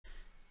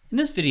In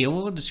this video,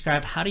 we'll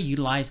describe how to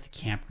utilize the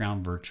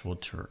Campground virtual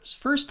tours.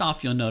 First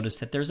off, you'll notice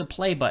that there's a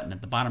play button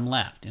at the bottom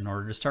left. In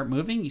order to start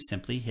moving, you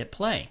simply hit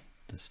play.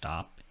 To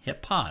stop,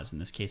 hit pause. In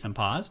this case, I'm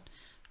paused.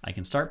 I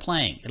can start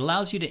playing. It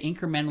allows you to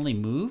incrementally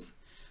move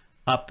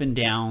up and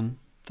down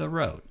the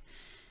road.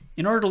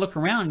 In order to look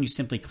around, you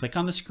simply click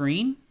on the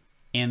screen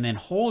and then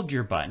hold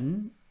your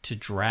button to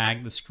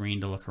drag the screen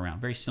to look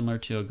around. Very similar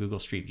to a Google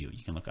StreetView.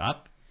 You can look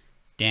up,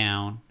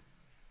 down,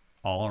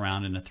 all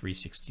around in a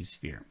 360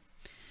 sphere.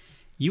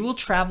 You will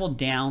travel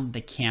down the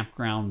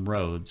campground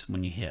roads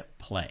when you hit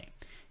play.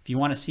 If you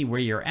want to see where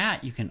you're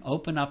at, you can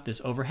open up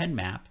this overhead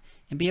map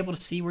and be able to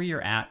see where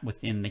you're at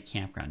within the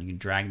campground. You can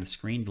drag the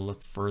screen to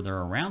look further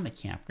around the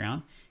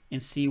campground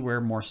and see where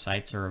more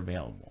sites are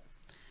available.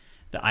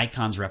 The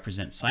icons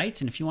represent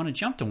sites, and if you want to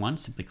jump to one,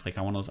 simply click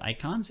on one of those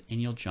icons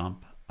and you'll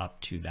jump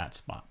up to that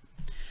spot.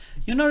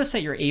 You'll notice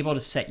that you're able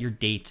to set your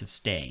dates of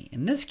stay.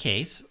 In this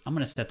case, I'm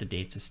going to set the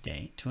dates of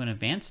stay to an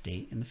advanced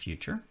date in the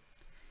future.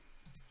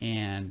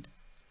 And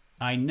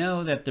I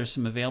know that there's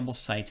some available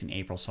sites in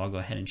April, so I'll go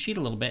ahead and cheat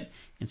a little bit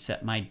and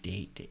set my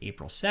date to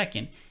April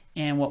 2nd.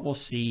 And what we'll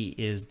see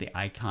is the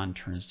icon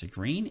turns to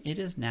green. It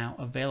is now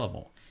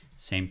available.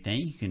 Same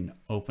thing, you can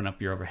open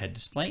up your overhead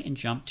display and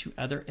jump to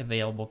other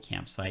available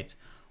campsites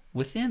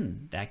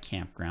within that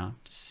campground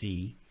to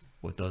see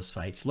what those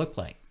sites look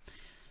like.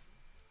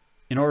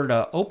 In order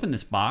to open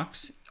this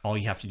box, all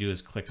you have to do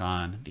is click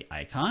on the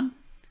icon.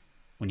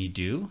 When you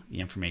do, the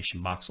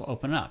information box will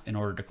open up. In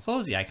order to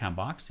close the icon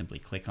box, simply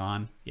click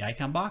on the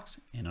icon box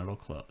and it'll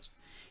close.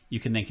 You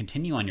can then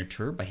continue on your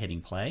tour by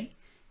hitting play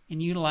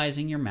and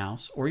utilizing your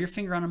mouse or your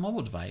finger on a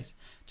mobile device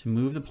to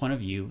move the point of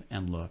view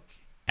and look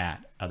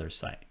at other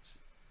sites.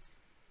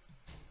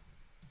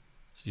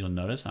 So you'll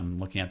notice I'm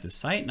looking at this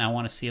site and I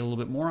want to see a little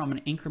bit more. I'm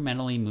going to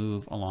incrementally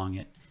move along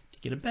it to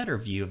get a better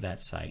view of that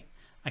site.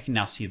 I can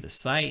now see the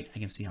site. I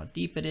can see how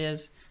deep it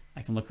is.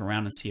 I can look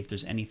around and see if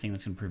there's anything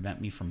that's going to prevent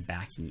me from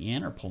backing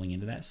in or pulling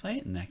into that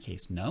site. In that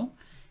case, no.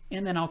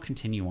 And then I'll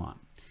continue on.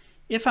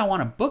 If I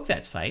want to book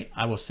that site,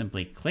 I will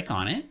simply click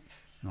on it,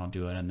 and I'll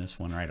do it on this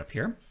one right up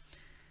here.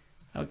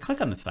 I would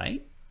click on the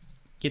site,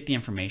 get the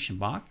information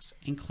box,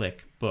 and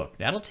click book.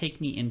 That'll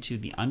take me into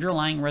the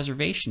underlying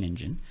reservation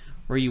engine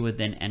where you would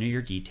then enter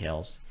your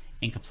details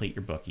and complete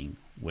your booking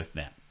with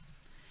them.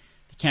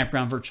 The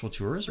Campground virtual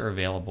tours are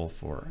available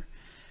for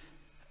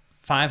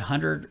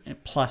 500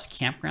 plus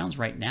campgrounds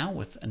right now,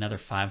 with another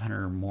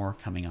 500 or more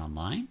coming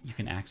online. You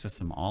can access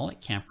them all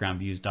at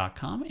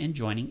campgroundviews.com and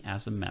joining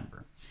as a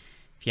member.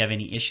 If you have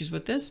any issues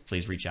with this,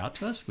 please reach out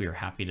to us. We are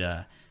happy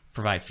to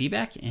provide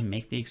feedback and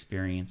make the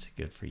experience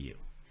good for you.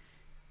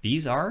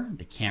 These are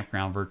the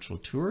Campground virtual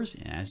tours,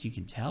 and as you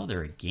can tell,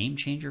 they're a game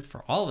changer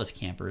for all of us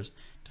campers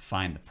to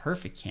find the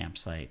perfect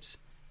campsites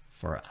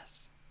for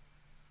us.